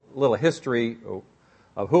little history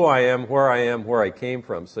of who I am, where I came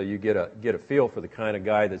from, so you get a feel for the kind of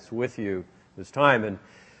guy that's with you this time. And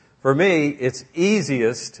for me, it's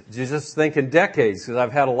easiest to just think in decades, because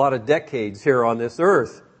I've had a lot of decades here on this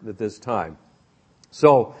earth at this time.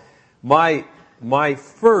 So my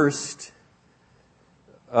first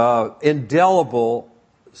indelible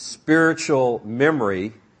spiritual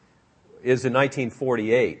memory is in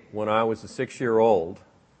 1948, when I was a 6-year-old.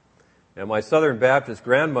 And my Southern Baptist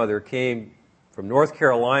grandmother came from North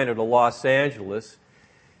Carolina to Los Angeles,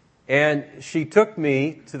 and she took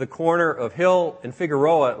me to the corner of Hill and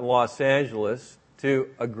Figueroa in Los Angeles to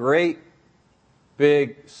a great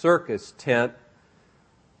big circus tent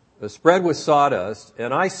spread with sawdust,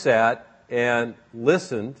 and I sat and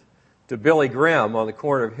listened to Billy Graham on the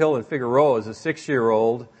corner of Hill and Figueroa as a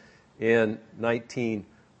 6-year-old in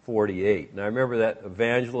 1948. And I remember that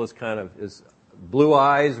evangelist kind of his blue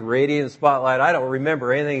eyes, radiant spotlight. I don't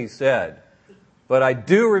remember anything he said, but I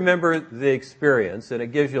do remember the experience, and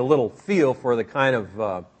it gives you a little feel for the kind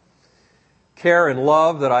of care and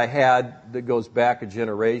love that I had that goes back a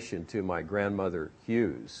generation to my grandmother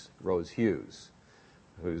Hughes, Rose Hughes,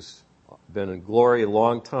 who's been in glory a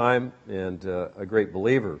long time and a great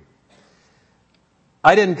believer.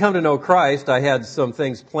 I didn't come to know Christ. I had some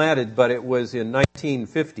things planted, but it was in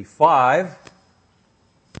 1955,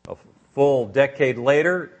 a full decade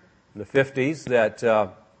later, in the 50s, that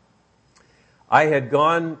I had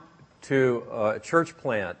gone to a church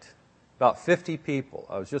plant, about 50 people.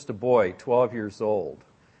 I was just a boy, 12 years old.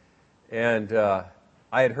 And I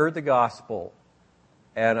had heard the gospel,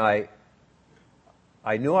 and I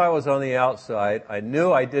knew I was on the outside. I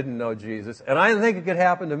knew I didn't know Jesus, and I didn't think it could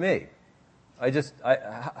happen to me.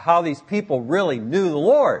 How these people really knew the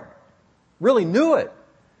Lord, really knew it.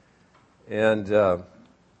 And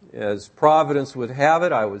as Providence would have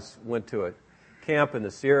it, I went to a camp in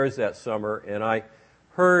the Sierras that summer, and I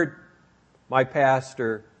heard my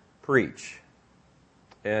pastor preach.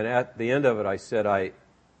 And at the end of it, I said, I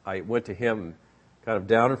went to him kind of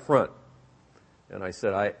down in front, and I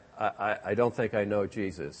said, I don't think I know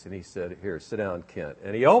Jesus. And he said, here, sit down, Kent.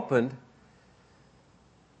 And he opened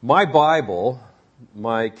my Bible,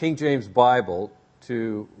 my King James Bible,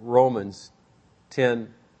 to Romans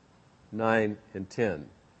 10, 9, and 10.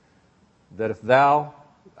 That if thou,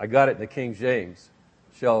 I got it in the King James,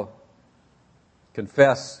 shall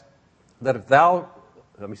confess, that if thou,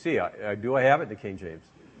 let me see, do I have it in the King James?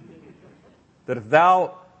 That if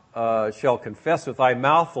thou shall confess with thy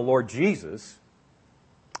mouth the Lord Jesus,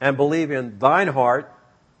 and believe in thine heart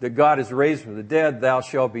that God is raised from the dead, thou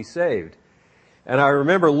shalt be saved. And I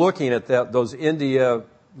remember looking at those India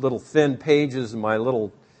little thin pages in my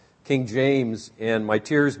little King James, and my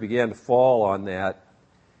tears began to fall on that.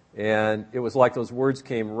 And it was like those words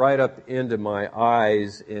came right up into my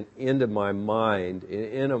eyes and into my mind and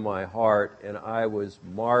into my heart, and I was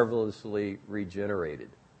marvelously regenerated.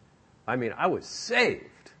 I mean, I was saved.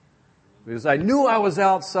 Because I knew I was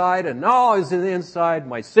outside, and now I was in the inside.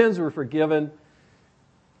 My sins were forgiven.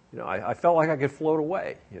 I felt like I could float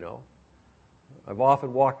away, I've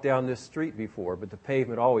often walked down this street before, but the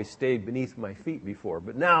pavement always stayed beneath my feet before.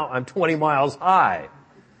 But now I'm 20 miles high.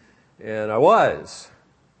 And I was.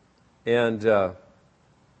 And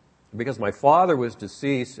because my father was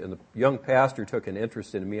deceased and the young pastor took an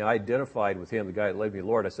interest in me, I identified with him, the guy that led me to the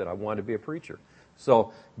Lord. I said, I wanted to be a preacher.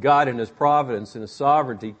 So God in His providence and His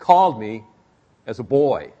sovereignty called me as a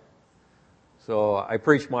boy. So I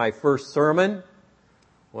preached my first sermon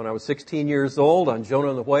when I was 16 years old on Jonah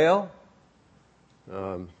and the whale,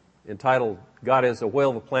 entitled, God Has a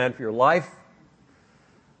Whale of a Plan for Your Life.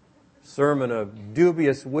 Sermon of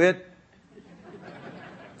dubious wit,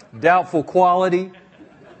 doubtful quality.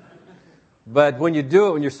 But when you do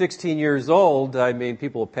it when you're 16 years old,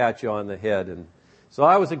 people will pat you on the head. And so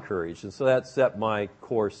I was encouraged, and so that set my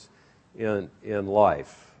course in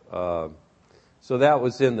life. So that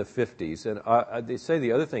was in the 50s. And they say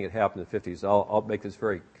the other thing that happened in the 50s, I'll make this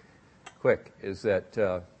very quick, is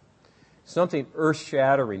that something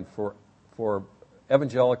earth-shattering for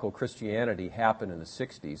evangelical Christianity happened in the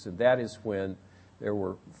 60s, and that is when there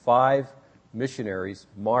were 5 missionaries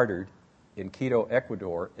martyred in Quito,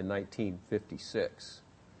 Ecuador in 1956.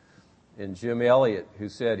 And Jim Elliot, who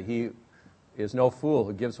said he is no fool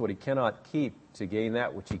who gives what he cannot keep to gain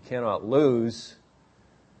that which he cannot lose,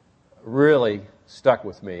 really stuck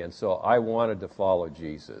with me. And so I wanted to follow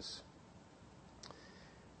Jesus.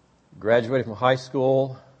 Graduated from high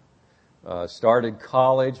school, started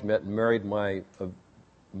college, met and married my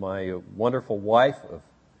wonderful wife of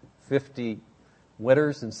 50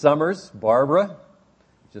 winters and summers, Barbara.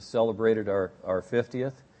 Just celebrated our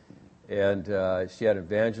 50th. and she had an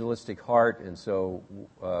evangelistic heart, and so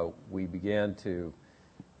we began to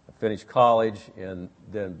finish college and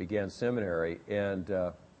then began seminary. And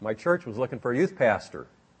my church was looking for a youth pastor.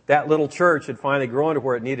 That little church had finally grown to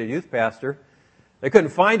where it needed a youth pastor. They couldn't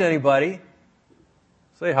find anybody,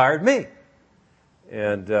 so they hired me.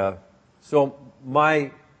 And so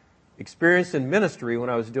my experience in ministry when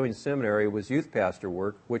I was doing seminary was youth pastor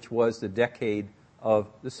work, which was the decade of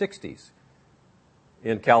the 60s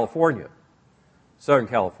in California, Southern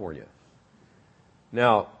California.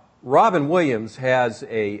 Now, Robin Williams has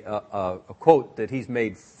a quote that he's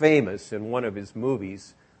made famous in one of his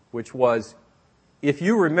movies, which was, "If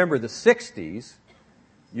you remember the 60s,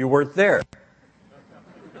 you weren't there."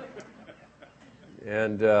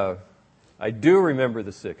 And I do remember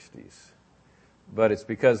the 60s, but it's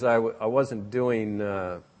because I wasn't doing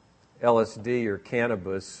LSD or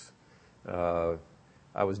cannabis.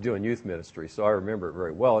 I was doing youth ministry, so I remember it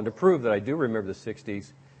very well. And to prove that I do remember the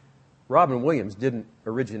 60s, Robin Williams didn't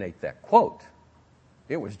originate that quote.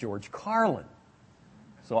 It was George Carlin.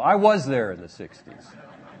 So I was there in the 60s.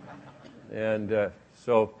 And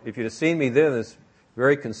so if you'd have seen me then, this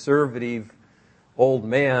very conservative old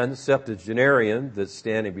man, septuagenarian that's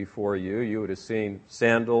standing before you, you would have seen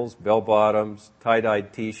sandals, bell-bottoms,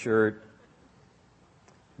 tie-dyed T-shirt,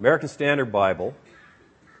 American Standard Bible,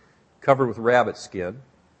 covered with rabbit skin.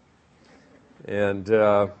 And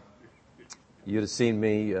you'd have seen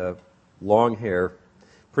me, long hair,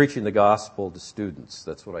 preaching the gospel to students.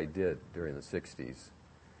 That's what I did during the 60s.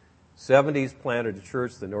 70s, planted a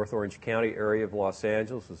church in the North Orange County area of Los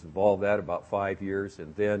Angeles. Was involved in that about 5 years.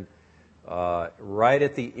 And then right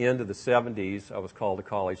at the end of the 70s, I was called to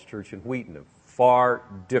College Church in Wheaton, a far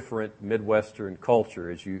different Midwestern culture,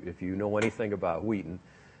 if you know anything about Wheaton.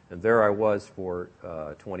 And there I was for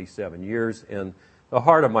 27 years. And the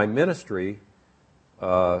heart of my ministry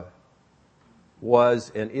was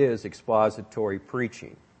and is expository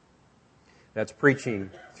preaching. That's preaching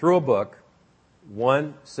through a book,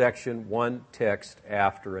 one section, one text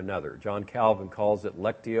after another. John Calvin calls it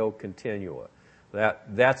lectio continua.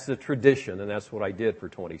 That's the tradition, and that's what I did for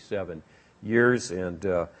 27 years, and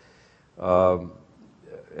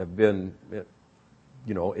have been,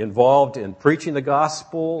 involved in preaching the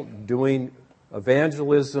gospel, doing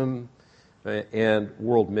evangelism, and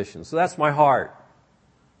world missions. So that's my heart.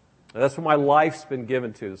 That's what my life's been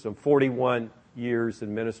given to. Some 41 years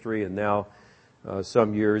in ministry, and now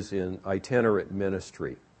some years in itinerant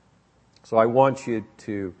ministry. So I want you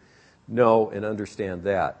to know and understand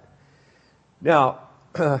that. Now,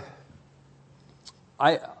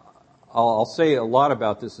 I'll say a lot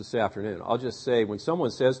about this afternoon. I'll just say, when someone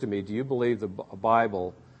says to me, "Do you believe the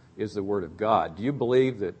Bible is the Word of God? Do you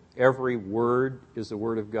believe that every word is the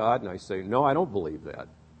Word of God?" And I say, "No, I don't believe that.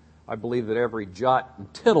 I believe that every jot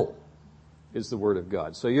and tittle is the Word of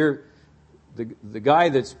God." So the guy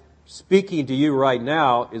that's speaking to you right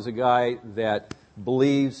now is a guy that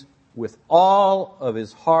believes with all of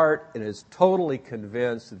his heart and is totally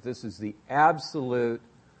convinced that this is the absolute,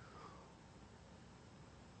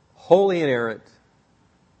 holy inerrant,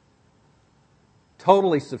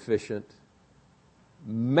 totally sufficient,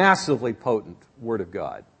 massively potent Word of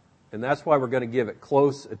God. And that's why we're going to give it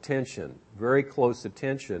close attention, very close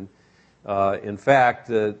attention. In fact,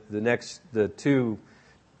 the two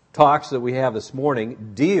talks that we have this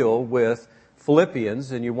morning deal with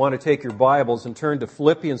Philippians, and you want to take your Bibles and turn to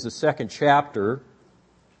Philippians, the 2nd chapter.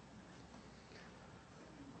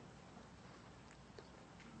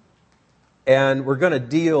 And we're going to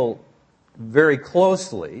deal very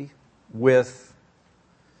closely with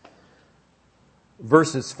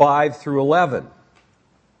verses 5 through 11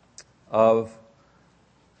 of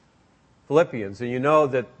Philippians. And you know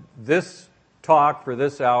that this talk for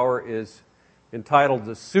this hour is entitled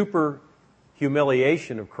 "The Super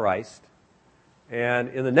Humiliation of Christ." And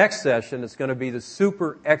in the next session, it's going to be "The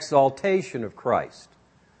Super Exaltation of Christ."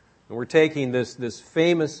 And we're taking this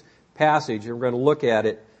famous passage and we're going to look at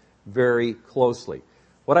it very closely.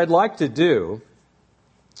 What I'd like to do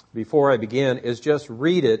before I begin is just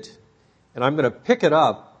read it, and I'm going to pick it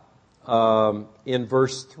up in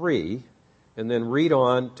verse 3 and then read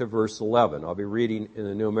on to verse 11. I'll be reading in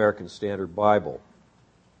the New American Standard Bible.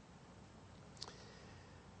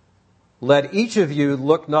 "Let each of you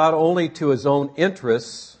look not only to his own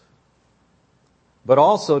interests, but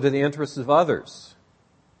also to the interests of others.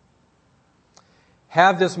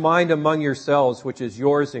 Have this mind among yourselves, which is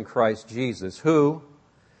yours in Christ Jesus, who,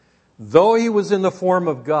 though he was in the form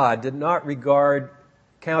of God, did not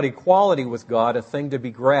count equality with God a thing to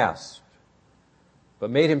be grasped,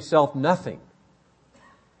 but made himself nothing,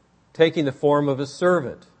 taking the form of a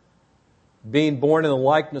servant, being born in the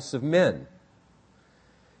likeness of men.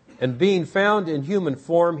 And being found in human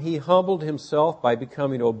form, he humbled himself by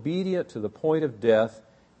becoming obedient to the point of death,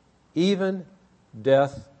 even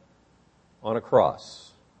death on a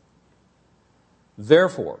cross.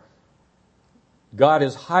 Therefore, God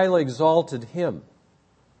has highly exalted him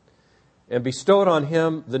and bestowed on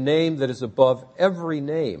him the name that is above every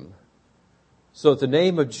name, so that the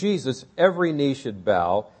name of Jesus every knee should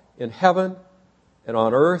bow in heaven and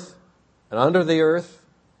on earth and under the earth,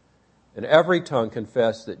 and every tongue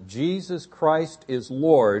confess that Jesus Christ is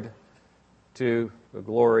Lord, to the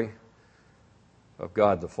glory of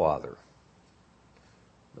God the Father.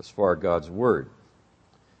 As far as God's Word.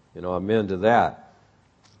 Amen to that.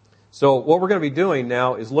 So what we're going to be doing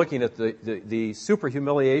now is looking at the super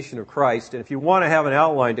humiliation of Christ. And if you want to have an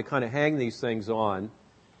outline to kind of hang these things on,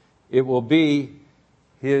 it will be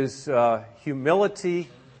his humility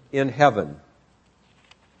in heaven.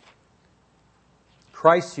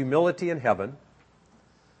 Christ's humility in heaven.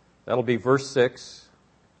 That'll be verse 6.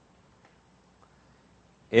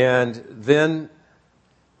 And then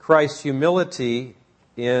Christ's humility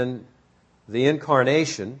in the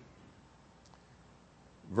incarnation,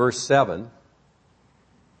 verse 7.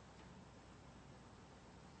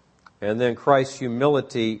 And then Christ's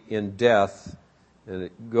humility in death, and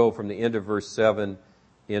go from the end of verse 7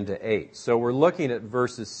 into 8. So we're looking at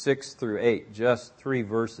verses 6 through 8, just 3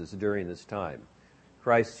 verses during this time.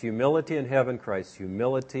 Christ's humility in heaven, Christ's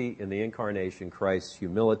humility in the incarnation, Christ's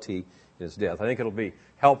humility in his death. I think it'll be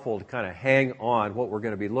helpful to kind of hang on what we're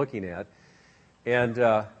going to be looking at. And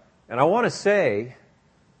I want to say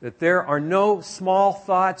that there are no small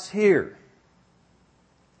thoughts here.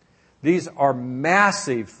 These are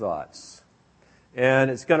massive thoughts. And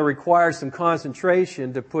it's going to require some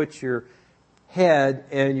concentration to put your head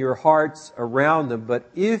and your hearts around them. But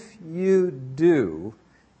if you do,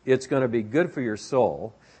 it's going to be good for your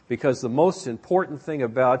soul, because the most important thing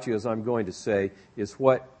about you, as I'm going to say, is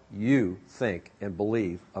what you think and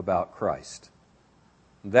believe about Christ.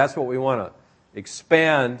 And that's what we want to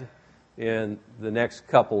expand in the next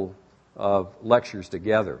couple of lectures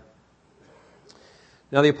together.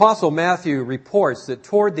 Now, the Apostle Matthew reports that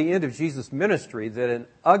toward the end of Jesus' ministry, that an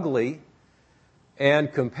ugly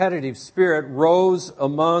and competitive spirit rose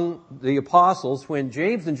among the apostles when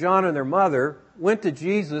James and John and their mother went to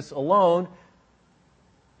Jesus alone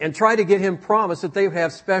and tried to get him promised that they would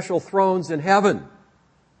have special thrones in heaven.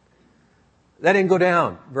 That didn't go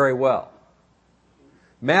down very well.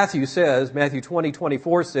 Matthew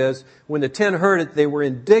 20:24 says, when the 10 heard it, they were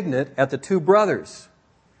indignant at the 2 brothers.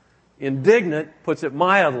 Indignant puts it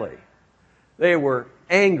mildly. They were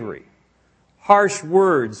angry. Harsh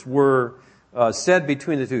words were said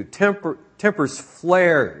between the two. Tempers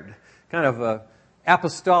flared. Kind of a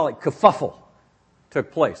apostolic kerfuffle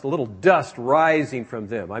took place. A little dust rising from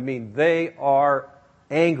them. I mean, they are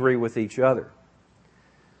angry with each other.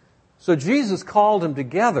 So Jesus called them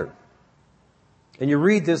together. And you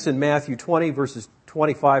read this in Matthew 20, verses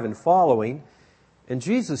 25 and following. And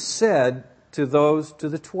Jesus said to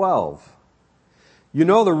the 12, you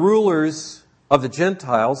know the rulers of the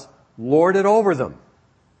Gentiles lord it over them,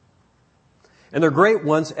 and their great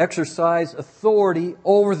ones exercise authority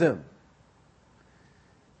over them.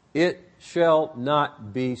 It shall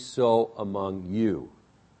not be so among you.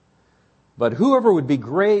 But whoever would be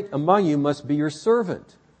great among you must be your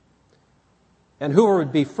servant, and whoever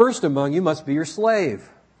would be first among you must be your slave.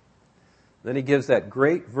 Then he gives that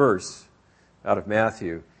great verse out of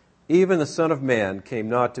Matthew. Even the Son of Man came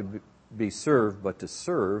not to be served, but to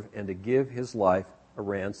serve and to give his life a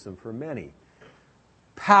ransom for many.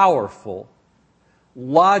 Powerful,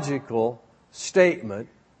 logical statement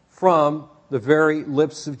from the very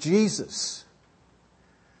lips of Jesus.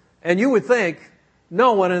 And you would think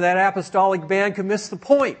no one in that apostolic band could miss the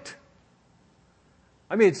point.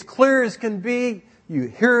 I mean, it's clear as can be. You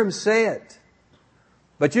hear him say it.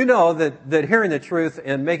 But you know that hearing the truth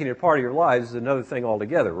and making it part of your lives is another thing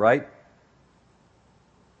altogether, right?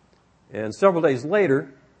 And several days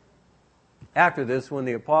later, after this, when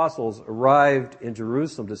the apostles arrived in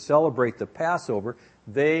Jerusalem to celebrate the Passover,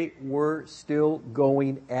 they were still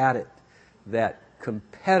going at it. That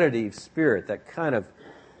competitive spirit, that kind of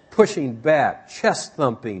pushing back, chest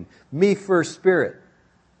thumping, me first spirit.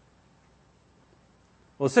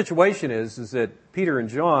 Well, the situation is that Peter and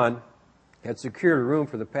John had secured a room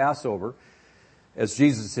for the Passover as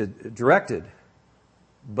Jesus had directed,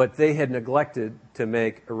 but they had neglected to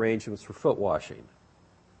make arrangements for foot washing.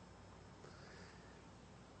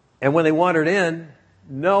 And when they wandered in,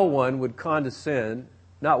 no one would condescend,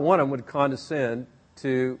 not one of them would condescend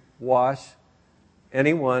to wash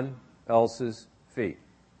anyone else's feet.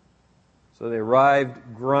 So they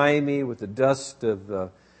arrived grimy with the dust of the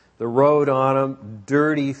road on them,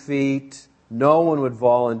 dirty feet. No one would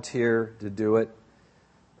volunteer to do it.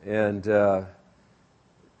 And they're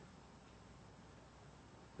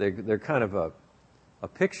kind of a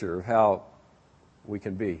picture of how we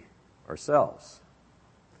can be ourselves.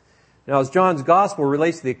 Now, as John's Gospel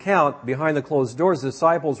relates the account, behind the closed doors, the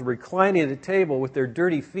disciples were reclining at a table with their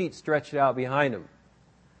dirty feet stretched out behind them.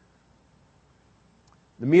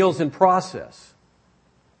 The meal's in process.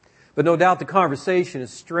 But no doubt the conversation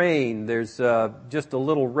is strained. There's just a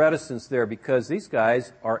little reticence there because these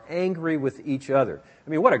guys are angry with each other. I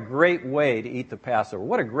mean, what a great way to eat the Passover.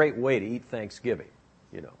 What a great way to eat Thanksgiving,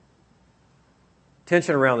 you know.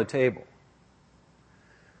 Tension around the table.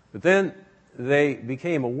 But then they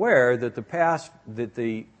became aware that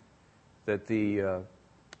the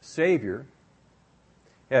Savior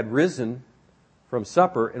had risen from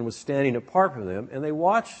supper and was standing apart from them, and they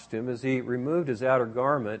watched him as he removed his outer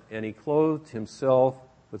garment and he clothed himself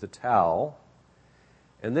with a towel,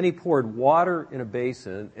 and then he poured water in a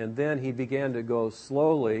basin, and then he began to go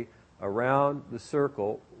slowly around the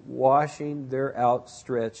circle, washing their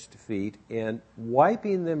outstretched feet and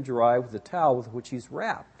wiping them dry with the towel with which he's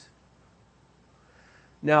wrapped.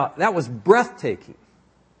 Now, that was breathtaking,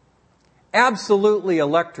 absolutely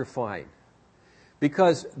electrifying,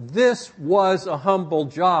 because this was a humble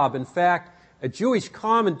job. In fact, a Jewish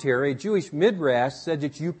commentary, a Jewish midrash, said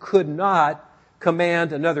that you could not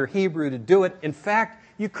command another Hebrew to do it. In fact,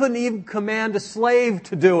 you couldn't even command a slave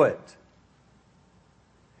to do it.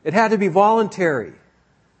 It had to be voluntary.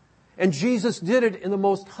 And Jesus did it in the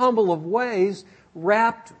most humble of ways,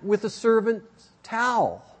 wrapped with a servant's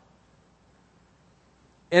towel.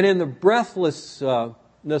 And in the breathlessness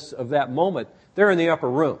of that moment, they're in the upper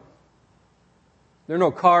room. There are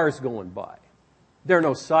no cars going by. There are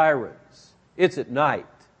no sirens. It's at night,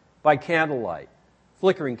 by candlelight,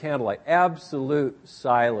 flickering candlelight, absolute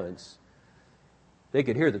silence. They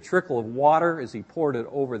could hear the trickle of water as he poured it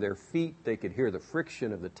over their feet. They could hear the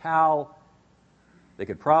friction of the towel. They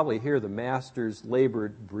could probably hear the Master's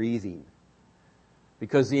labored breathing.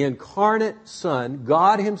 Because the incarnate Son,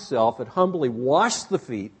 God Himself, had humbly washed the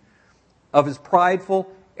feet of His prideful,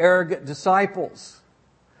 arrogant disciples.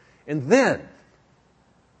 And then,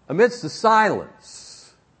 amidst the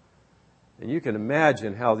silence, and you can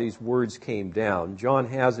imagine how these words came down. John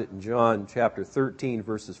has it in John chapter 13,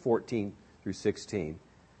 verses 14 through 16.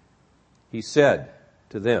 He said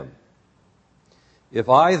to them, "If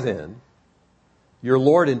I then, your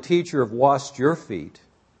Lord and teacher, have washed your feet,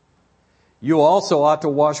 you also ought to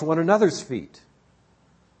wash one another's feet.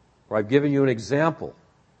 For I've given you an example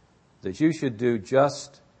that you should do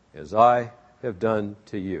just as I have done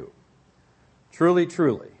to you. Truly,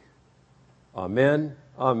 truly, amen,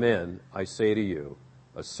 amen, I say to you,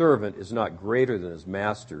 a servant is not greater than his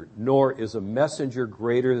master, nor is a messenger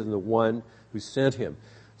greater than the one who sent him."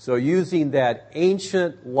 So using that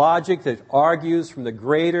ancient logic that argues from the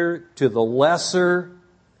greater to the lesser,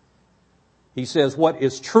 he says, what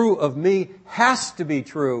is true of me has to be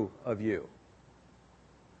true of you.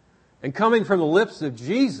 And coming from the lips of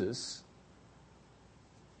Jesus,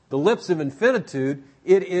 the lips of infinitude,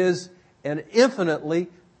 it is an infinitely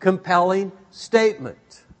compelling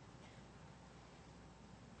statement.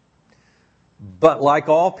 But like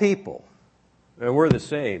all people, and we're the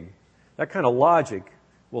same, that kind of logic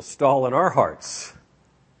will stall in our hearts.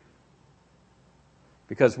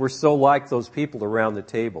 Because we're so like those people around the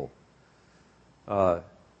table.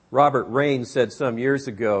 Robert Raines said some years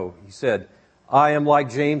ago, he said, "I am like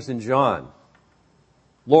James and John.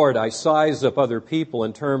 Lord, I size up other people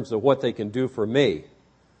in terms of what they can do for me,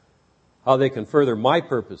 how they can further my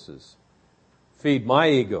purposes, feed my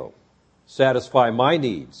ego, satisfy my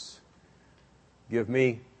needs, give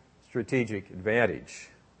me strategic advantage.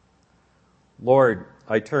 Lord,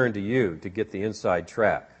 I turn to you to get the inside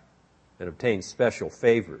track and obtain special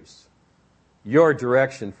favors, your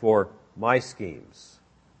direction for my schemes,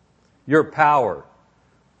 your power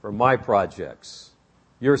for my projects,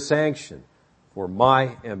 your sanction for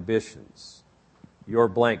my ambitions, your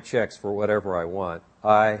blank checks for whatever I want.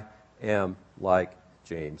 I am like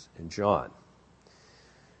James and John."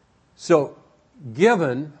 So,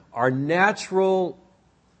 given our natural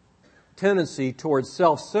tendency towards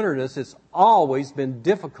self-centeredness, it's always been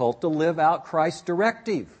difficult to live out Christ's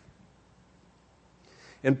directive.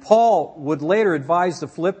 And Paul would later advise the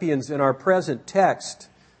Philippians in our present text,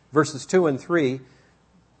 verses 2 and 3,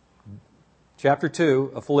 chapter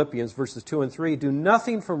 2 of Philippians, verses 2 and 3, "Do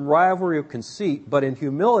nothing from rivalry or conceit, but in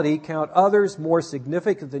humility count others more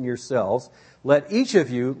significant than yourselves. Let each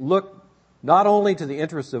of you look not only to the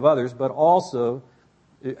interests of others, but also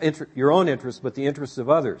your own interests, but the interests of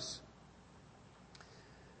others.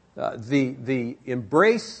 The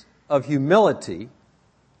embrace of humility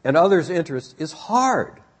and others' interests is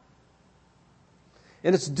hard.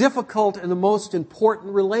 And it's difficult in the most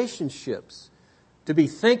important relationships to be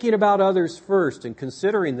thinking about others first and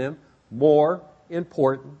considering them more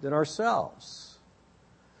important than ourselves.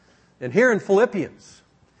 And here in Philippians,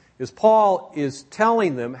 as Paul is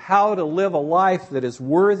telling them how to live a life that is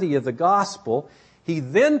worthy of the gospel, he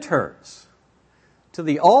then turns to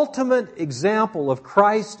the ultimate example of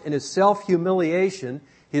Christ and his self-humiliation,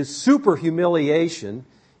 his super-humiliation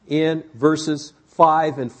in verses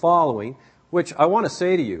 5 and following, which I want to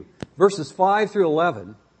say to you, verses 5 through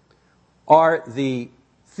 11 are the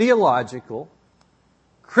theological,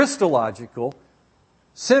 Christological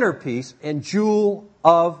centerpiece and jewel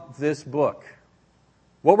of this book.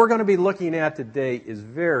 What we're going to be looking at today is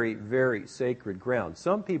very, very sacred ground.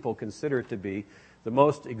 Some people consider it to be the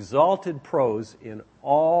most exalted prose in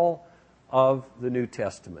all of the New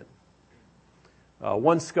Testament.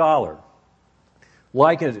 One scholar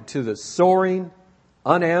likened it to the soaring,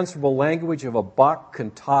 unanswerable language of a Bach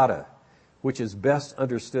cantata, which is best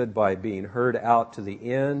understood by being heard out to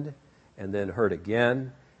the end and then heard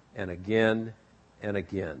again and again and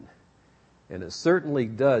again. And it certainly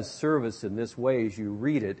does service in this way as you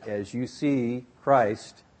read it, as you see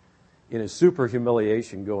Christ in his super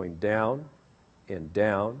humiliation going down and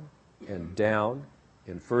down and down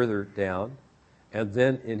and further down, and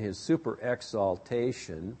then in his super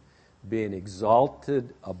exaltation being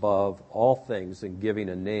exalted above all things and giving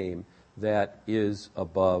a name that is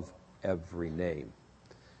above every name.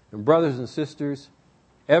 And brothers and sisters,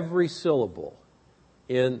 every syllable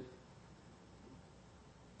in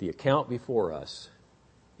the account before us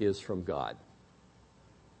is from God.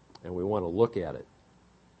 And we want to look at it.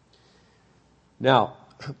 Now,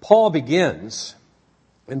 Paul begins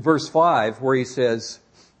in verse 5 where he says,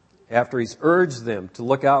 after he's urged them to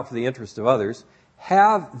look out for the interest of others,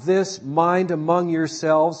 have this mind among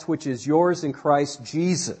yourselves, which is yours in Christ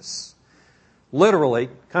Jesus. Literally,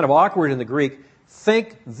 kind of awkward in the Greek,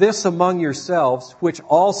 think this among yourselves, which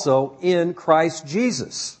also in Christ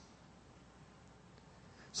Jesus.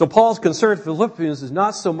 So Paul's concern for the Philippians is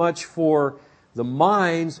not so much for the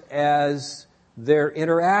minds as their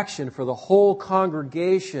interaction, for the whole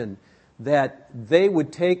congregation, that they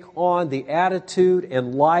would take on the attitude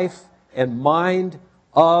and life and mind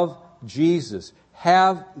of Jesus.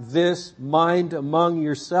 Have this mind among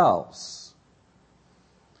yourselves.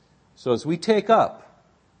 So as we take up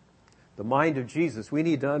the mind of Jesus, we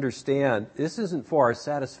need to understand this isn't for our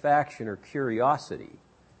satisfaction or curiosity.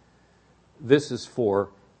 This is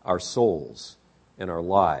for our souls and our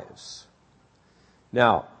lives.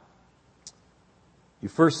 Now, you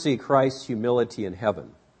first see Christ's humility in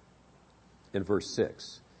heaven in verse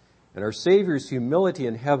 6. And our Savior's humility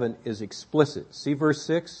in heaven is explicit. See verse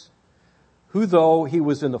 6? Who, though he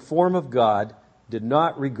was in the form of God, did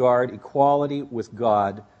not regard equality with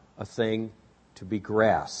God a thing to be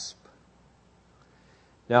grasped.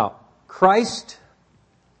 Now, Christ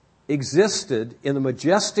existed in the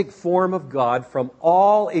majestic form of God from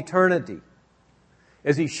all eternity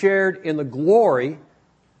as he shared in the glory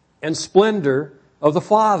and splendor of the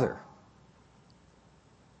Father.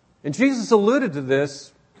 And Jesus alluded to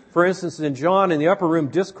this, for instance, in John in the upper room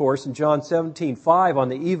discourse in John 17:5 on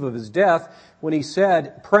the eve of his death, when he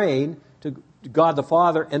said, praying to God the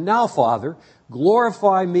Father, and now, Father,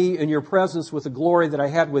 glorify me in your presence with the glory that I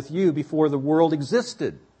had with you before the world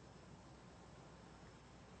existed.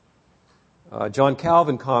 John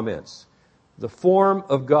Calvin comments, the form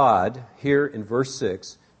of God, here in verse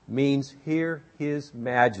 6, means here his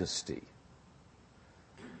majesty.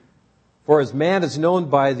 For as man is known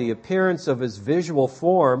by the appearance of his visual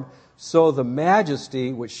form, so the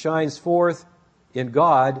majesty which shines forth in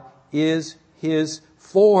God is his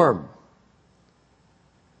form.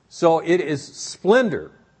 So it is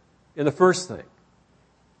splendor in the first thing.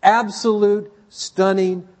 Absolute,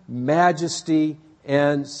 stunning majesty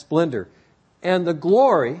and splendor. And the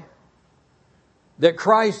glory that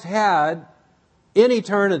Christ had in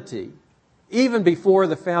eternity, even before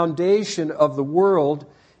the foundation of the world,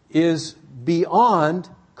 is beyond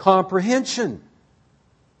comprehension.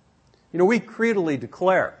 You know, we creedally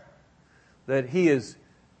declare that he is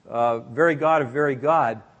very God of very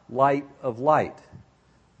God, light of light.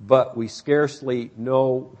 But we scarcely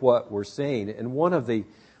know what we're saying. And one of the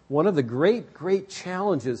great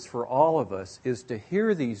challenges for all of us is to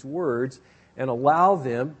hear these words and allow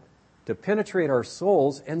them to penetrate our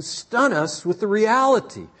souls and stun us with the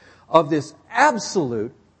reality of this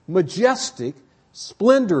absolute, majestic,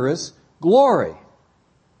 splendorous glory.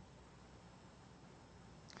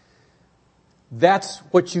 That's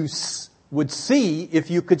what you would see if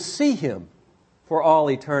you could see Him for all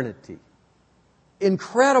eternity.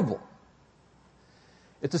 Incredible.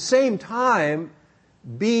 At the same time,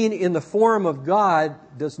 being in the form of God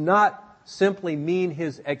does not simply mean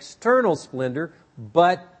His external splendor,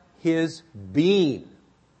 but His being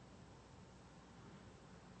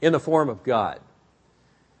in the form of God.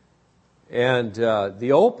 And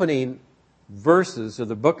the opening verses of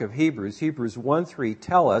the book of Hebrews, Hebrews 1:3,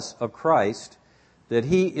 tell us of Christ that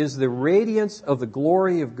He is the radiance of the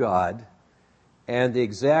glory of God and the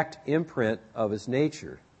exact imprint of His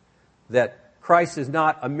nature. That Christ is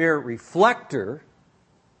not a mere reflector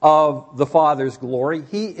of the Father's glory.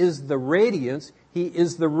 He is the radiance. He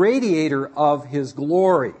is the radiator of His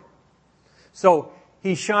glory. So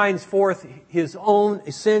He shines forth His own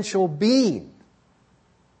essential being.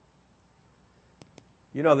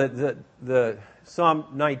 You know, the Psalm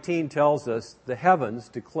 19 tells us the heavens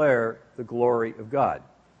declare the glory of God,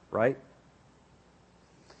 right?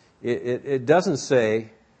 It doesn't say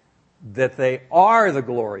that they are the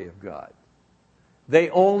glory of God. They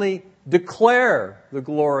only declare the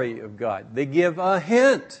glory of God. They give a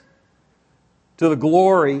hint to the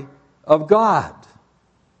glory of God.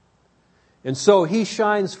 And so He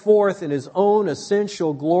shines forth in His own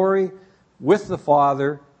essential glory with the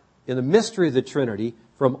Father in the mystery of the Trinity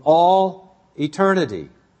from all eternity.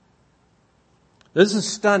 This is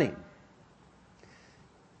stunning.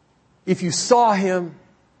 If you saw Him,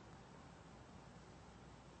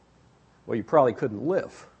 well, you probably couldn't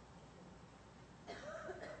live.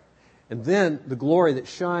 And then the glory that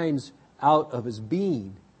shines out of His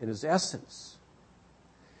being and His essence.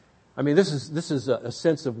 I mean, this is a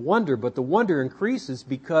sense of wonder, but the wonder increases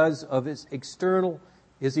because of His eternal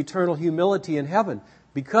humility in heaven.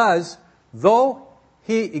 Because though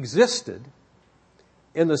He existed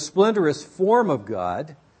in the splendorous form of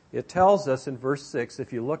God, it tells us in verse 6,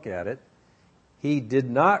 if you look at it, He did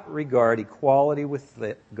not regard equality with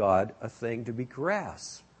God a thing to be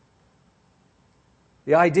grasped.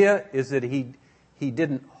 The idea is that He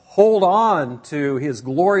didn't hold on to His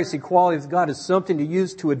glorious equality with God as something to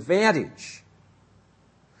use to advantage.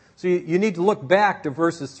 So you need to look back to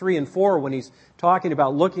verses 3 and 4 when He's talking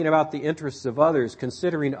about looking about the interests of others,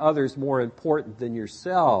 considering others more important than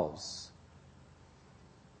yourselves.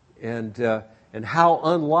 And how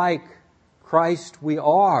unlike Christ we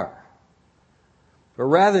are. But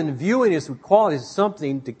rather than viewing His equality as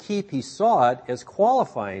something to keep, He saw it as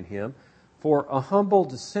qualifying Him for a humble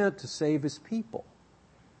descent to save His people.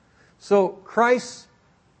 So Christ's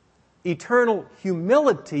eternal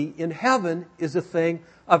humility in heaven is a thing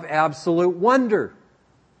of absolute wonder.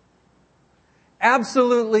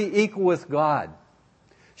 Absolutely equal with God.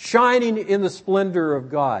 Shining in the splendor of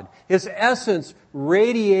God. His essence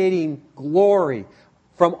radiating glory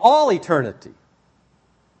from all eternity.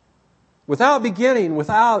 Without beginning,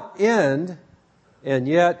 without end, and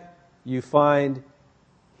yet you find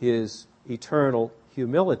His eternal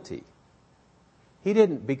humility. He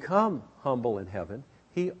didn't become humble in heaven.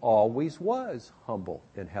 He always was humble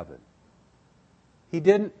in heaven. He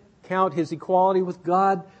didn't count His equality with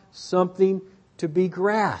God something to be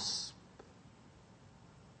grasped.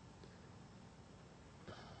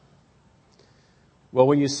 Well,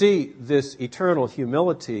 when you see this eternal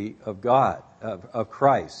humility of God, of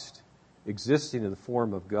Christ, existing in the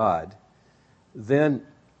form of God, then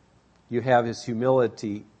you have His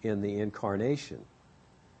humility in the incarnation.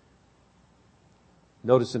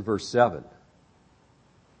 Notice in verse 7.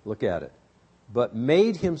 Look at it. But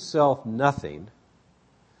made Himself nothing,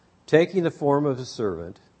 taking the form of a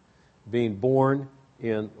servant, being born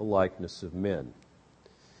in the likeness of men.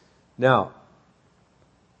 Now,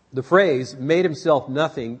 the phrase, made Himself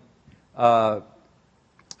nothing,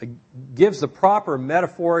 gives the proper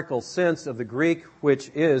metaphorical sense of the Greek, which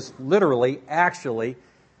is literally, actually,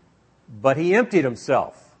 but He emptied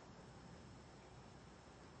Himself.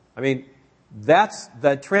 I mean,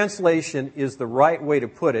 the translation is the right way to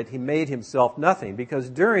put it. He made Himself nothing. Because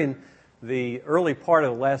during the early part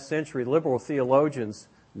of the last century, liberal theologians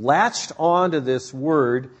latched onto this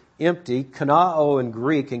word, empty, kanao in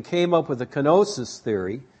Greek, and came up with the kenosis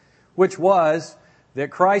theory, which was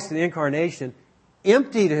that Christ in the incarnation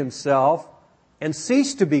emptied Himself and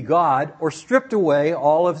ceased to be God, or stripped away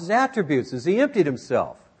all of His attributes as He emptied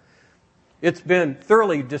Himself. It's been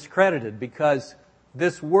thoroughly discredited because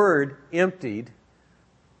this word, emptied,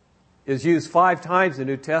 is used 5 times in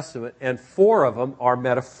the New Testament, and 4 of them are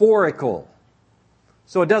metaphorical.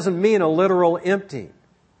 So it doesn't mean a literal emptying.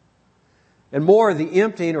 And more, the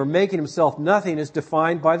emptying or making Himself nothing is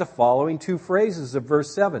defined by the following 2 phrases of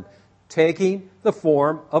verse 7. Taking the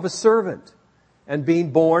form of a servant. and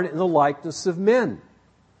being born in the likeness of men.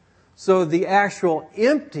 So the actual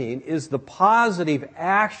emptying is the positive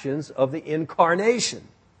actions of the incarnation.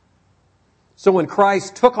 So when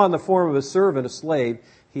Christ took on the form of a servant, a slave,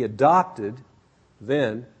 he adopted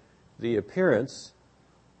then the appearance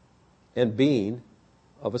and being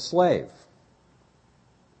of a slave.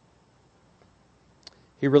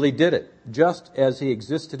 He really did it. Just as he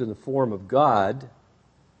existed in the form of God,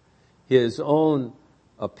 his own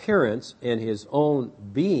appearance and his own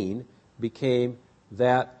being became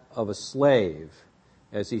that of a slave,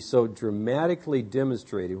 as he so dramatically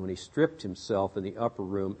demonstrated when he stripped himself in the upper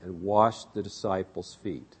room and washed the disciples'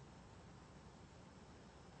 feet.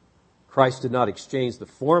 Christ did not exchange the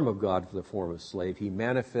form of God for the form of a slave. He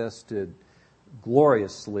manifested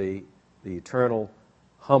gloriously the eternal,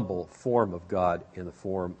 humble form of God in the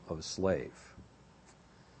form of a slave.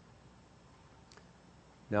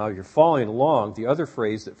 Now, if you're following along, the other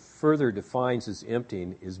phrase that further defines his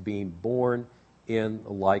emptying is being born in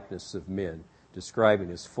the likeness of men, describing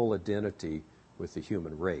his full identity with the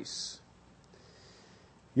human race.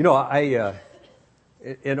 You know,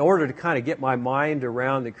 in order to kind of get my mind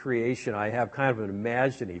around the creation, I have kind of an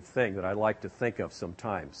imaginative thing that I like to think of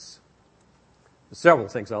sometimes. There's several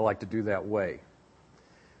things I like to do that way.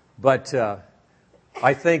 But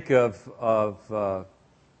I think of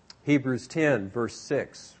Hebrews 10, verse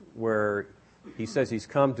 6, where he says he's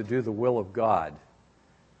come to do the will of God.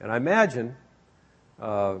 And I imagine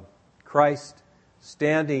Christ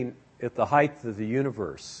standing at the height of the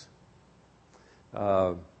universe,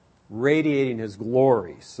 radiating his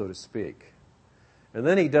glory, so to speak. And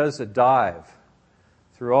then he does a dive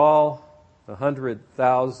through all the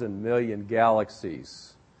 100,000 million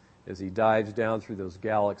galaxies as he dives down through those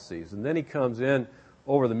galaxies. And then he comes in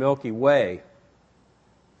over the Milky Way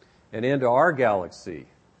and into our galaxy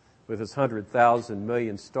with its 100,000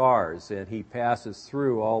 million stars, and he passes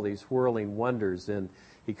through all these whirling wonders, and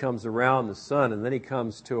he comes around the sun, and then he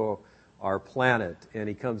comes to our planet, and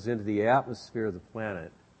he comes into the atmosphere of the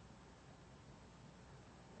planet.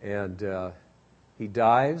 And he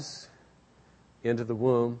dives into the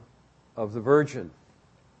womb of the Virgin.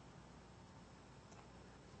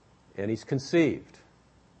 And he's conceived.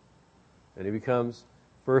 And he becomes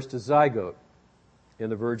first a zygote in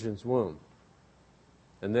the Virgin's womb.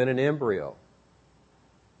 And then an embryo.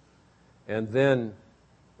 And then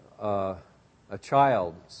a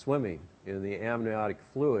child swimming in the amniotic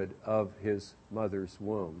fluid of his mother's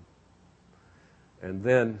womb. And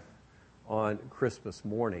then on Christmas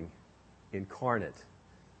morning, incarnate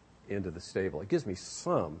into the stable. It gives me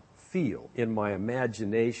some feel in my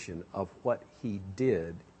imagination of what he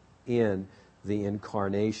did in the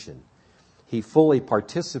incarnation. He fully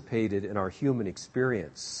participated in our human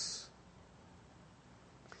experience.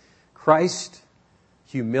 Christ's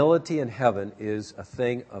humility in heaven is a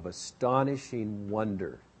thing of astonishing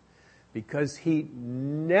wonder, because he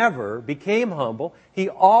never became humble. He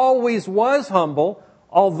always was humble,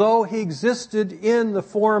 although he existed in the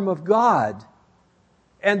form of God.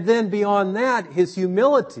 And then beyond that, his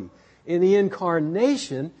humility in the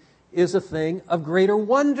incarnation is a thing of greater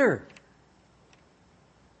wonder.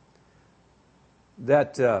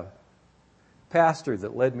 That pastor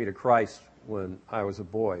that led me to Christ when I was a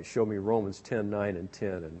boy showed me Romans 10, 9, and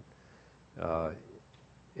 10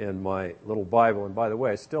 in my little Bible. And by the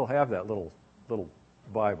way, I still have that little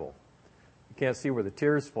Bible. You can't see where the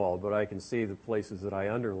tears fall, but I can see the places that I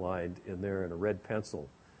underlined in there in a red pencil.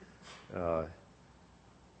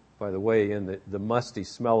 By the way, in the musty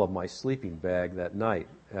smell of my sleeping bag that night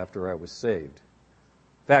after I was saved.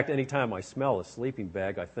 In fact, anytime I smell a sleeping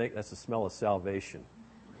bag, I think that's the smell of salvation.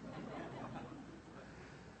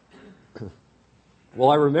 Well,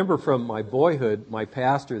 I remember from my boyhood, my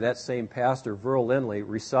pastor, that same pastor, Verl Lindley,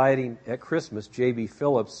 reciting at Christmas J.B.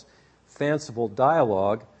 Phillips' fanciful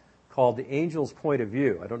dialogue called The Angel's Point of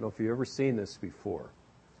View. I don't know if you've ever seen this before.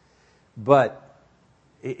 But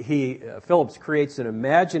Phillips creates an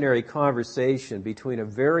imaginary conversation between a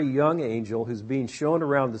very young angel who's being shown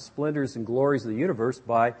around the splendors and glories of the universe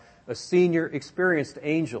by a senior experienced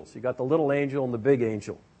angel. So you got the little angel and the big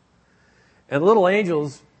angel. And the little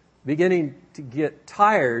angel's beginning to get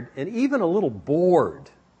tired and even a little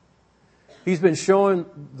bored. He's been shown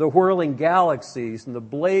the whirling galaxies and the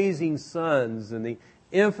blazing suns and the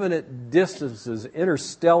infinite distances,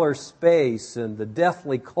 interstellar space, and the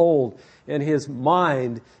deathly cold. And his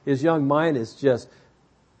young mind is just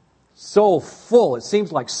so full. It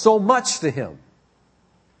seems like so much to him.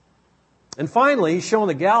 And finally, he's shown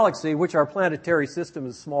the galaxy, which our planetary system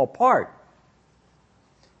is a small part.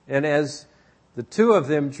 And as the two of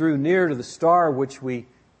them drew near to the star which we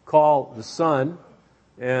call the sun,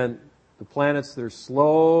 and the planets that are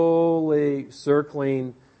slowly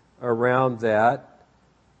circling around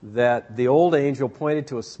that the old angel pointed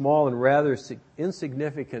to a small and rather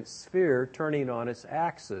insignificant sphere turning on its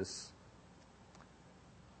axis.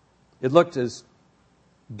 It looked as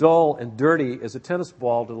dull and dirty as a tennis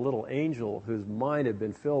ball to the little angel whose mind had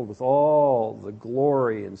been filled with all the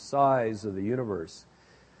glory and size of the universe.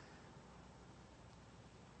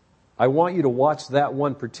 I want you to watch that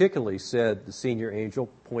one particularly, said the senior angel,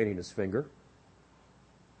 pointing his finger.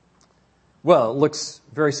 Well, it looks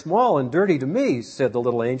very small and dirty to me, said the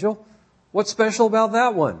little angel. What's special about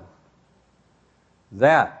that one?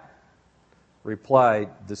 That, replied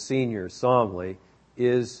the senior solemnly,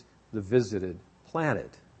 is the visited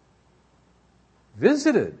planet.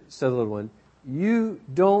 Visited, said the little one. You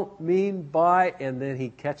don't mean by, and then he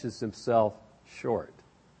catches himself short.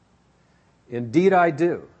 Indeed I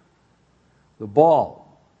do. The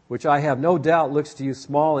ball, which I have no doubt looks to you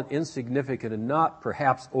small and insignificant and not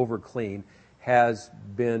perhaps overclean, has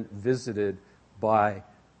been visited by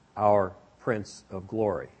our Prince of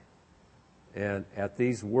Glory. And at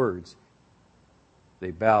these words,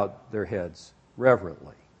 they bowed their heads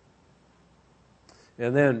reverently.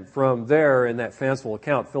 And then from there, in that fanciful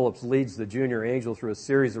account, Phillips leads the junior angel through a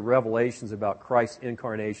series of revelations about Christ's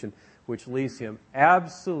incarnation, which leaves him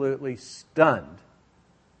absolutely stunned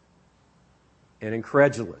and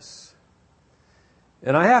incredulous.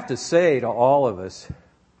 And I have to say to all of us,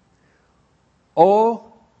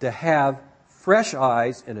 oh, to have fresh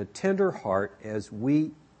eyes and a tender heart as we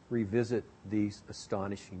revisit these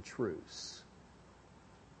astonishing truths.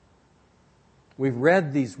 We've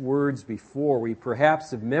read these words before. We perhaps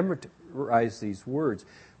have memorized these words.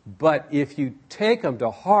 But if you take them to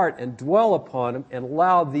heart and dwell upon them and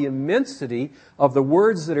allow the immensity of the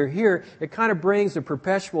words that are here, it kind of brings a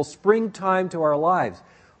perpetual springtime to our lives.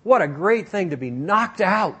 What a great thing to be knocked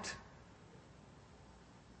out,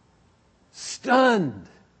 stunned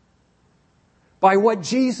by what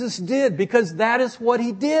Jesus did, because that is what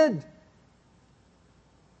He did.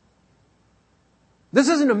 This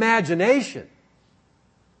isn't imagination.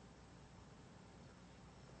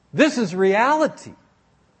 This is reality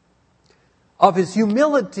of His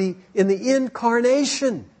humility in the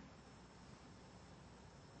incarnation.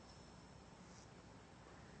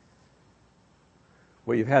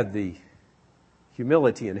 Well, you've had the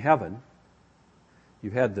humility in heaven.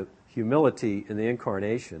 You've had the humility in the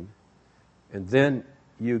incarnation. And then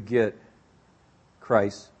you get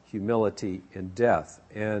Christ's humility in death.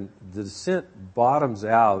 And the descent bottoms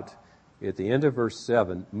out at the end of verse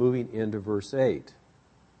 7, moving into verse 8.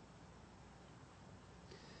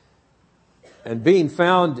 And being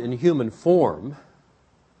found in human form,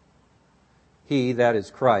 He, that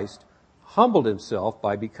is Christ, humbled Himself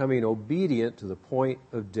by becoming obedient to the point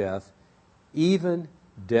of death, even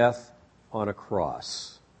death on a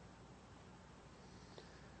cross.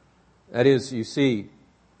 That is, you see,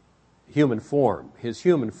 human form. His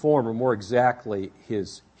human form, or more exactly,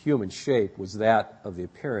 His human shape, was that of the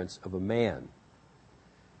appearance of a man.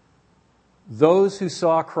 Those who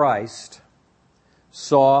saw Christ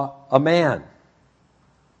saw a man.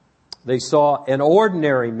 They saw an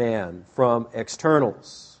ordinary man from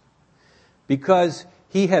externals. Because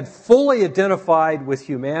He had fully identified with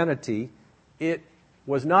humanity, it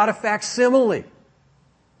was not a facsimile.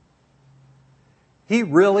 He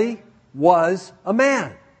really was a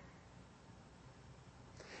man.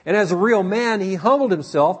 And as a real man, He humbled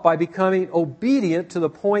Himself by becoming obedient to the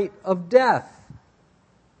point of death.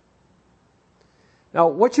 Now,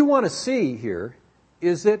 what you want to see here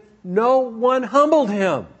is that no one humbled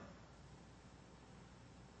Him.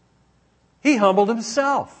 He humbled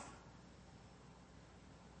Himself.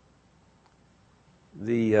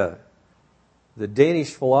 The Danish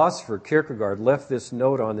philosopher Kierkegaard left this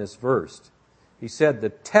note on this verse. He said, the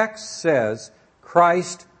text says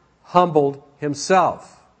Christ humbled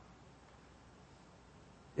Himself.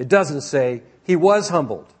 It doesn't say He was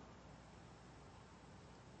humbled.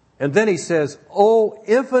 And then he says, oh,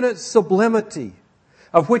 infinite sublimity,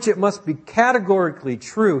 of which it must be categorically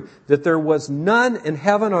true that there was none in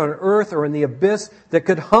heaven, on earth, or in the abyss that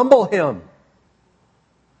could humble Him.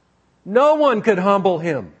 No one could humble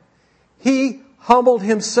Him. He humbled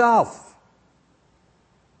Himself.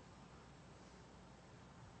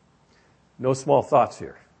 No small thoughts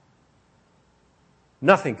here.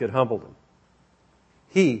 Nothing could humble Him.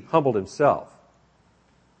 He humbled Himself.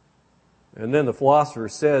 And then the philosopher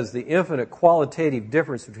says, the infinite qualitative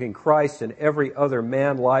difference between Christ and every other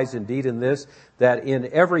man lies indeed in this, that in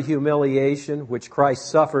every humiliation which Christ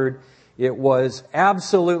suffered, It was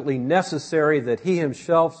absolutely necessary that he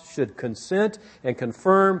himself should consent and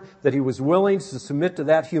confirm that he was willing to submit to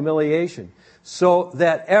that humiliation, so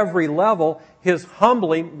that every level, his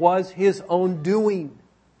humbling was his own doing.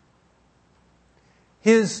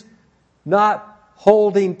 His not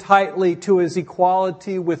holding tightly to his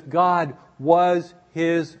equality with God was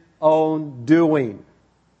his own doing.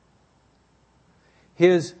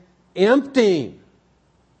 His emptying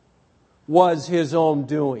was his own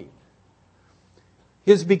doing.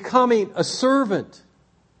 His becoming a servant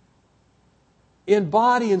in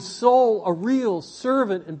body and soul, a real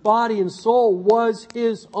servant in body and soul, was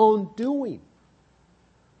his own doing.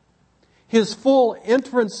 His full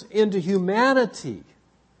entrance into humanity,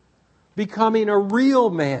 becoming a real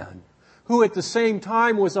man, who at the same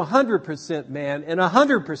time was 100% man and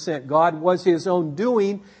 100% God, was his own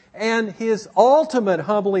doing, and his ultimate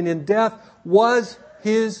humbling in death was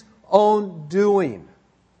his own doing.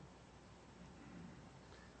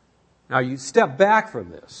 Now you step back from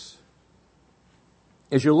this.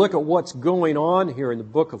 As you look at what's going on here in the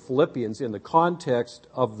book of Philippians, in the context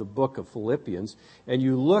of the book of Philippians, and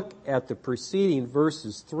you look at the preceding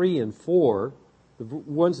verses 3 and 4, the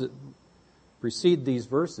ones that precede these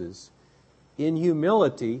verses, in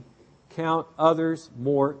humility, count others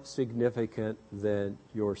more significant than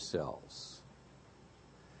yourselves.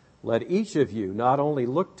 Let each of you not only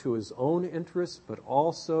look to his own interests, but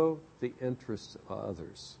also the interests of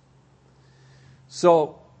others.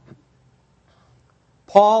 So,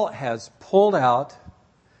 Paul has pulled out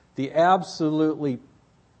the absolutely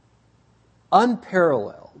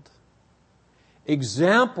unparalleled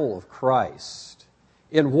example of Christ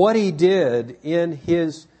in what he did in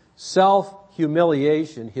his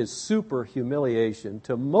self-humiliation, his super-humiliation,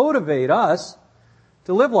 to motivate us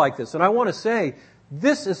to live like this. And I want to say,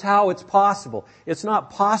 this is how it's possible. It's not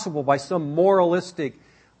possible by some moralistic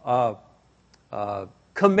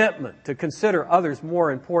commitment to consider others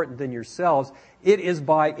more important than yourselves. It is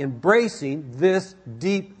by embracing this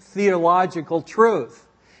deep theological truth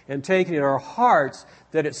and taking it in our hearts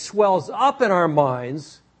that it swells up in our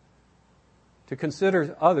minds to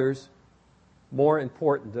consider others more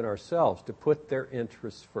important than ourselves, to put their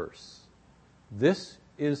interests first. This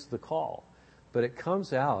is the call, but it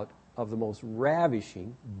comes out of the most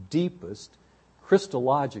ravishing, deepest,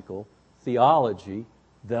 Christological theology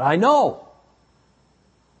that I know.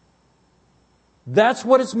 That's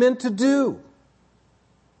what it's meant to do.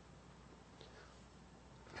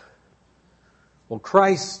 Well,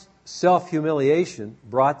 Christ's self-humiliation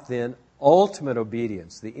brought then ultimate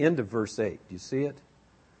obedience. The end of verse 8. Do you see it?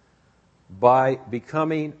 By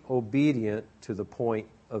becoming obedient to the point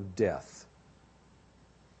of death.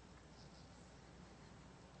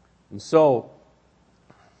 And so,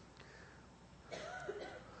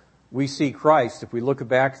 we see Christ, if we look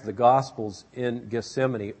back to the Gospels, in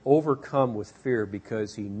Gethsemane, overcome with fear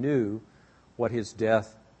because he knew what his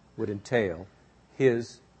death would entail,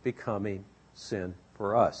 his becoming sin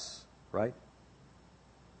for us, right?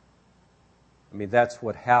 I mean, that's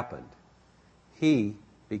what happened. He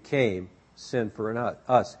became sin for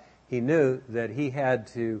us. He knew that he had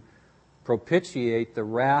to propitiate the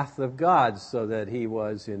wrath of God so that he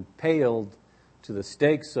was impaled to the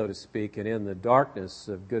stake, so to speak, and in the darkness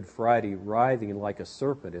of Good Friday, writhing like a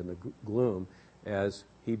serpent in the gloom as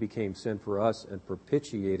he became sin for us and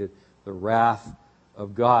propitiated the wrath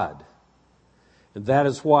of God. And that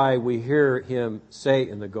is why we hear him say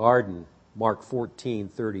in the garden, Mark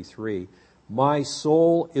 14:33, "My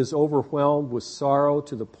soul is overwhelmed with sorrow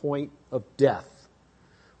to the point of death."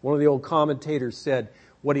 One of the old commentators said,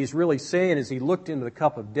 what he's really saying is he looked into the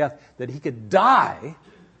cup of death, that he could die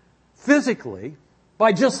physically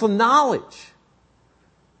by just the knowledge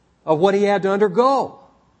of what he had to undergo.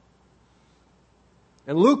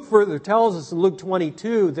 And Luke further tells us in Luke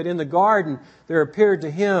 22 that in the garden there appeared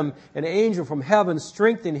to him an angel from heaven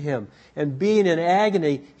strengthening him. And being in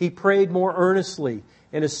agony, he prayed more earnestly,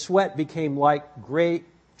 and his sweat became like great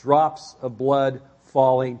drops of blood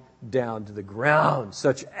falling down to the ground.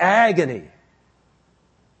 Such agony.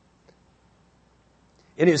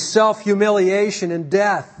 In his self-humiliation and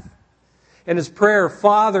death, and his prayer,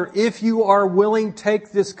 "Father, if you are willing,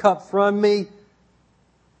 take this cup from me.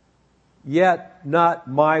 Yet not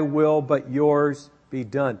my will, but yours be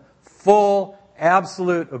done." Full,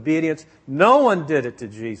 absolute obedience. No one did it to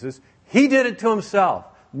Jesus. He did it to himself.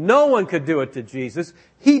 No one could do it to Jesus.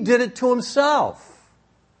 He did it to himself.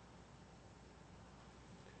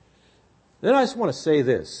 Then I just want to say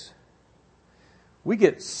this. We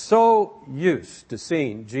get so used to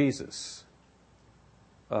seeing Jesus,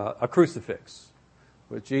 a crucifix,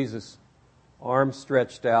 with Jesus' arms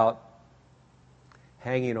stretched out,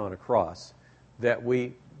 hanging on a cross that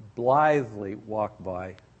we blithely walk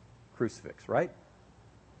by crucifix, right?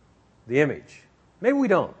 The image. Maybe we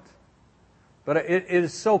don't. But it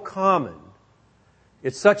is so common.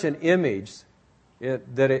 It's such an image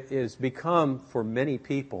that it has become, for many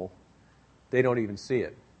people, they don't even see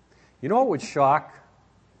it. You know what would shock?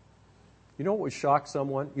 You know what would shock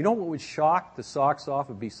someone? You know what would shock the socks off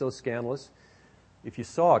and be so scandalous? If you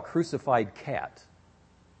saw a crucified cat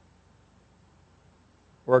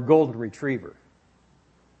or a golden retriever.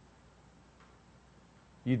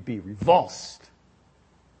 You'd be revulsed.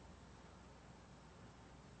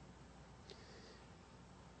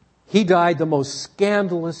 He died the most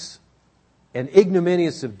scandalous and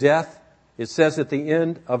ignominious of death. It says at the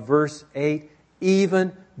end of verse 8,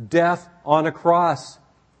 even death on a cross.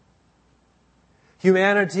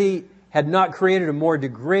 Humanity had not created a more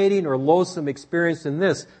degrading or loathsome experience than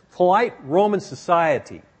this. Polite Roman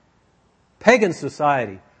society, pagan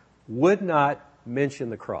society, would not mention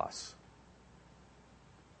the cross.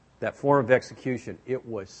 That form of execution, it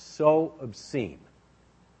was so obscene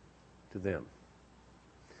to them.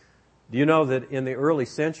 Do you know that in the early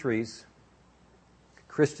centuries,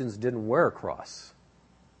 Christians didn't wear a cross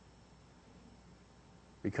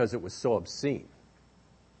because it was so obscene?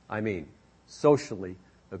 I mean, socially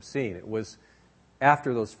obscene. It was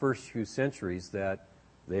after those first few centuries that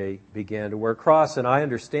they began to wear a cross. And I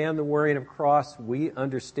understand the wearing of a cross. We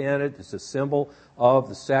understand it. It's a symbol of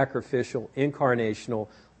the sacrificial, incarnational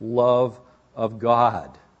love of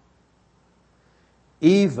God.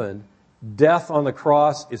 Even death on the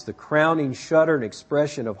cross is the crowning shudder and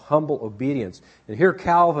expression of humble obedience. And here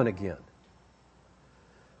Calvin again.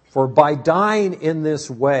 For by dying in this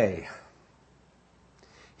way,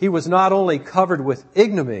 he was not only covered with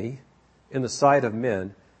ignominy in the sight of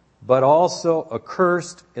men, but also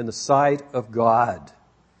accursed in the sight of God.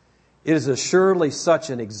 It is assuredly such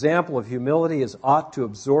an example of humility as ought to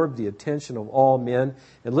absorb the attention of all men.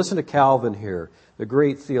 And listen to Calvin here, the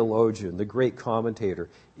great theologian, the great commentator.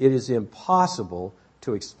 It is impossible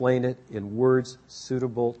to explain it in words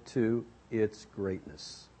suitable to its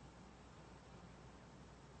greatness.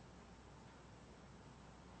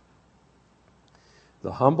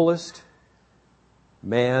 The humblest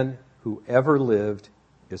man who ever lived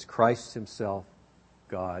is Christ himself,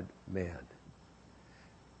 God, man.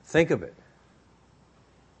 Think of it.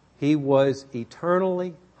 He was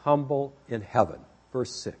eternally humble in heaven.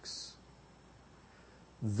 Verse 6.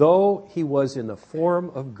 Though he was in the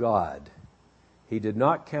form of God, he did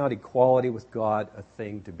not count equality with God a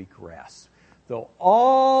thing to be grasped. Though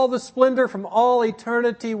all the splendor from all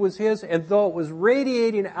eternity was his, and though it was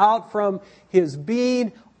radiating out from his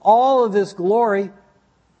being, all of this glory,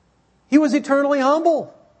 he was eternally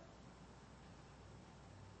humble.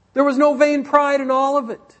 There was no vain pride in all of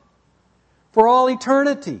it for all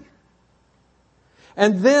eternity.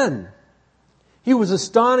 And then he was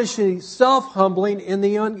astonishingly self-humbling in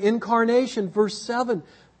the incarnation, verse 7,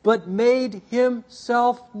 but made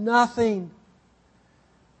himself nothing,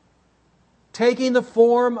 taking the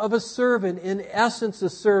form of a servant, in essence a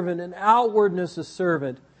servant, in outwardness a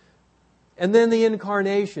servant. And then the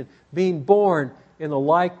incarnation, being born in the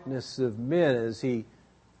likeness of men as he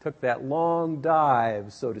took that long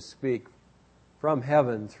dive, so to speak, from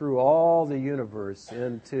heaven through all the universe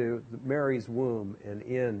into Mary's womb and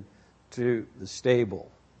into the stable.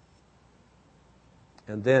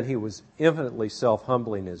 And then he was infinitely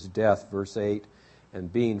self-humbling in his death, verse 8,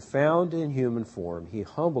 and being found in human form, he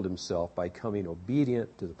humbled himself by becoming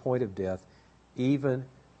obedient to the point of death, even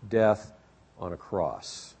death on a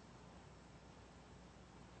cross.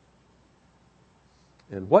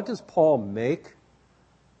 And what does Paul make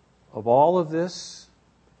of all of this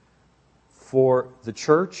for the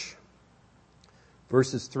church?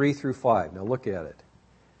 Verses 3 through 5. Now look at it.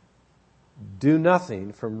 Do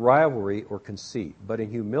nothing from rivalry or conceit, but in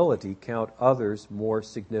humility count others more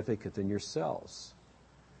significant than yourselves.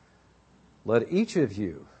 Let each of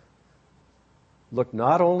you look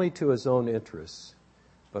not only to his own interests,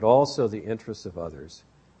 but also the interests of others.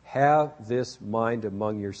 Have this mind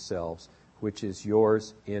among yourselves, which is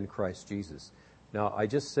yours in Christ Jesus. Now, I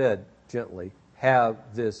just said gently,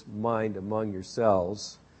 have this mind among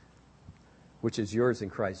yourselves, which is yours in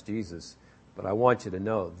Christ Jesus. But I want you to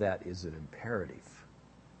know that is an imperative.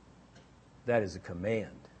 That is a command.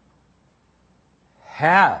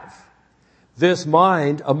 Have this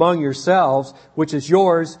mind among yourselves, which is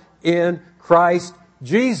yours in Christ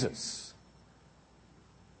Jesus.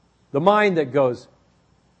 The mind that goes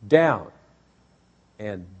down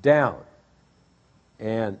and down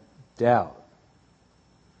and down.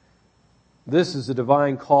 This is a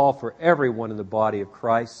divine call for everyone in the body of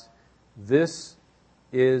Christ. This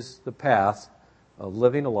is the path of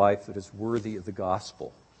living a life that is worthy of the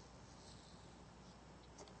gospel.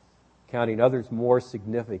 Counting others more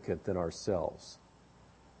significant than ourselves.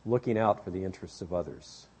 Looking out for the interests of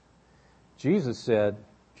others. Jesus said,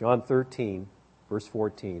 John 13, verse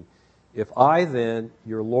 14, "If I then,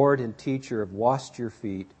 your Lord and teacher, have washed your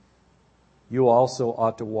feet, you also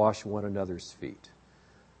ought to wash one another's feet.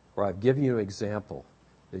 For I've given you an example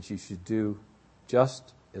that you should do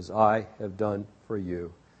just as I have done for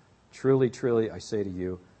you. Truly, truly, I say to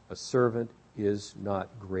you, a servant is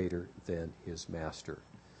not greater than his master."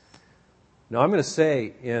 Now, I'm going to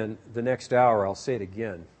say in the next hour, I'll say it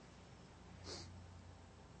again.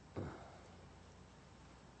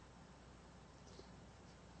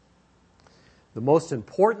 The most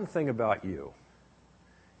important thing about you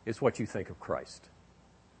is what you think of Christ.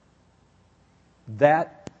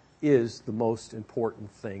 That is the most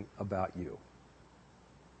important thing about you.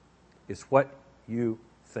 Is what you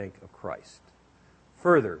think of Christ.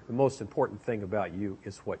 Further, the most important thing about you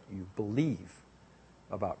is what you believe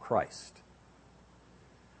about Christ.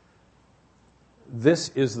 This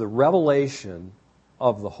is the revelation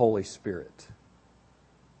of the Holy Spirit,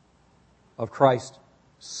 of Christ's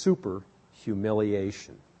super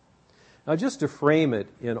humiliation. Now, just to frame it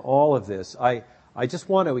in all of this, I just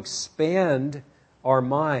want to expand our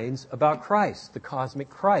minds about Christ, the cosmic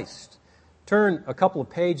Christ. Turn a couple of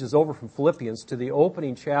pages over from Philippians to the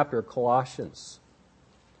opening chapter of Colossians,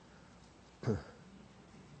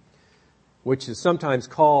 which is sometimes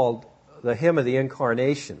called the hymn of the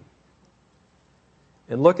Incarnation.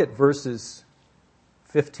 And look at verses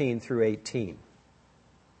 15 through 18.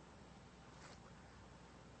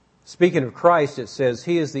 Speaking of Christ, it says,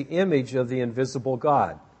 "He is the image of the invisible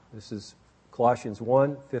God." This is Colossians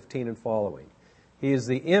 1, 15 and following. "He is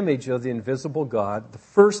the image of the invisible God, the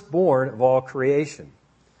firstborn of all creation.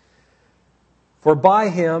 For by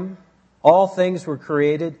him all things were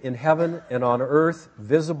created in heaven and on earth,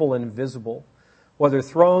 visible and invisible, whether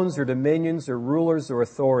thrones or dominions or rulers or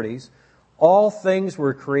authorities. All things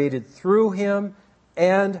were created through him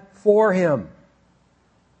and for him.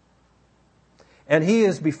 And he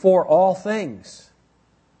is before all things.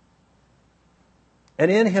 And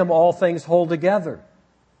in him all things hold together.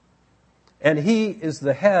 And he is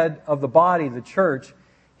the head of the body, the church.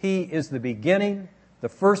 He is the beginning, the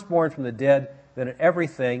firstborn from the dead, that in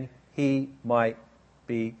everything he might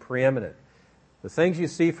be preeminent." The things you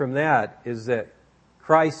see from that is that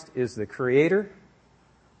Christ is the creator,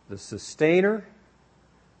 the sustainer,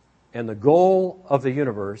 and the goal of the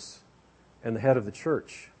universe, and the head of the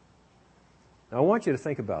church. Now, I want you to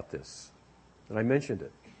think about this, and I mentioned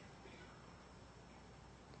it.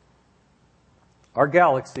 Our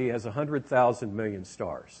galaxy has 100,000 million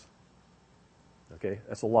stars. Okay,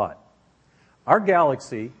 that's a lot. Our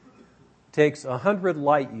galaxy takes 100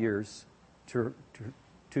 light years to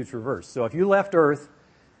traverse. So if you left Earth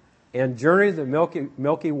and journeyed the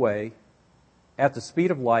Milky Way at the speed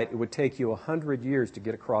of light, it would take you 100 years to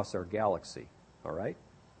get across our galaxy. All right?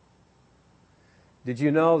 Did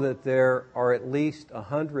you know that there are at least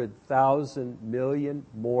 100,000 million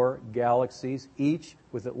more galaxies, each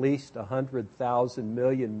with at least 100,000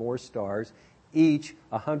 million more stars, each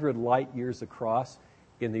 100 light years across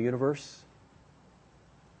in the universe?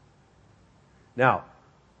 Now,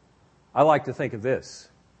 I like to think of this.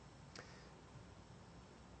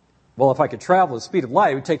 Well, if I could travel the speed of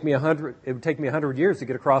light, it would take me 100 years to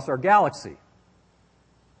get across our galaxy.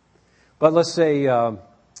 But let's say I'm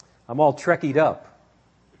all Trekkied up,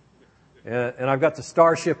 and I've got the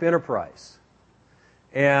Starship Enterprise,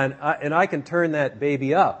 and I can turn that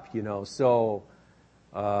baby up, So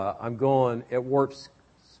I'm going at warp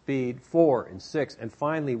speed 4 and 6, and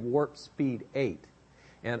finally warp speed 8,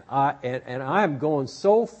 and I'm going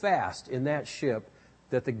so fast in that ship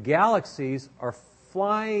that the galaxies are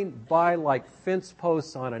flying by like fence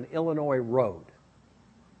posts on an Illinois road.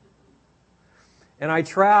 And I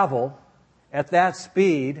travel at that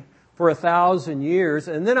speed for 1,000 years,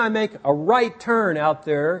 and then I make a right turn out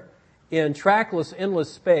there in trackless,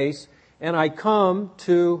 endless space, and I come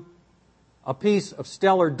to a piece of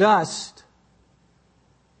stellar dust.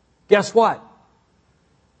 Guess what?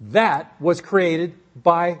 That was created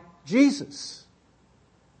by Jesus.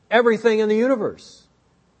 Everything in the universe.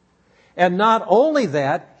 And not only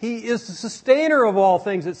that, he is the sustainer of all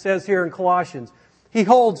things, it says here in Colossians. He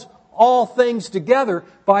holds all things together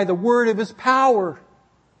by the word of his power.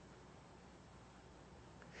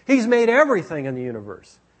 He's made everything in the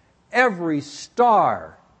universe. Every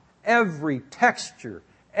star, every texture,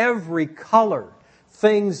 every color,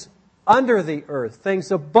 things under the earth,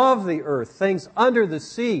 things above the earth, things under the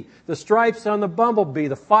sea, the stripes on the bumblebee,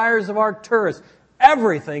 the fires of Arcturus.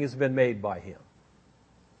 Everything has been made by Him.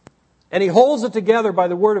 And He holds it together by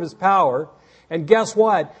the word of His power. And guess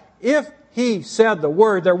what? If He said the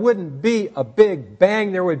word, there wouldn't be a big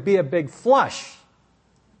bang, there would be a big flush.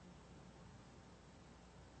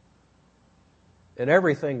 And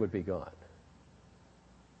everything would be gone.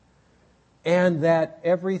 And that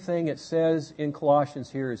everything it says in Colossians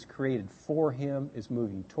here is created for Him, is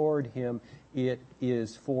moving toward Him. It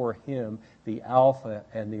is for Him, the Alpha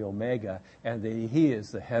and the Omega, and that He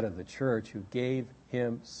is the head of the church who gave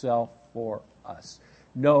Himself for us.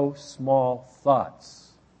 No small thoughts.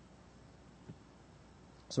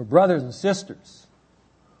 So brothers and sisters,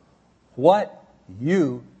 what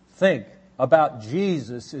you think about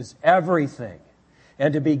Jesus is everything.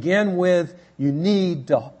 And to begin with, you need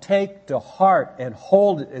to take to heart and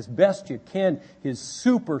hold it as best you can His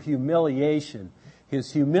super humiliation,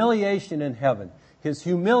 His humiliation in heaven, His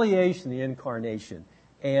humiliation in the incarnation,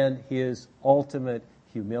 and His ultimate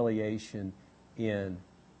humiliation in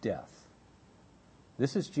death.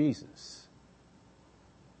 This is Jesus.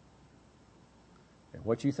 And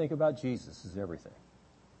what you think about Jesus is everything.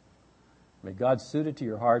 May God suit it to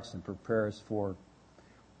your hearts and prepare us for,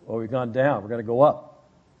 well, we've gone down. We're going to go up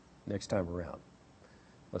next time around.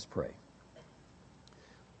 Let's pray.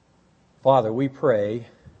 Father, we pray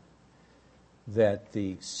that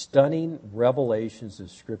the stunning revelations of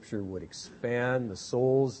Scripture would expand the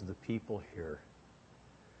souls of the people here,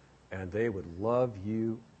 and they would love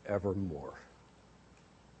You evermore.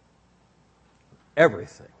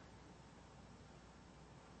 Everything.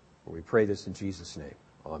 We pray this in Jesus' name.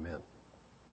 Amen.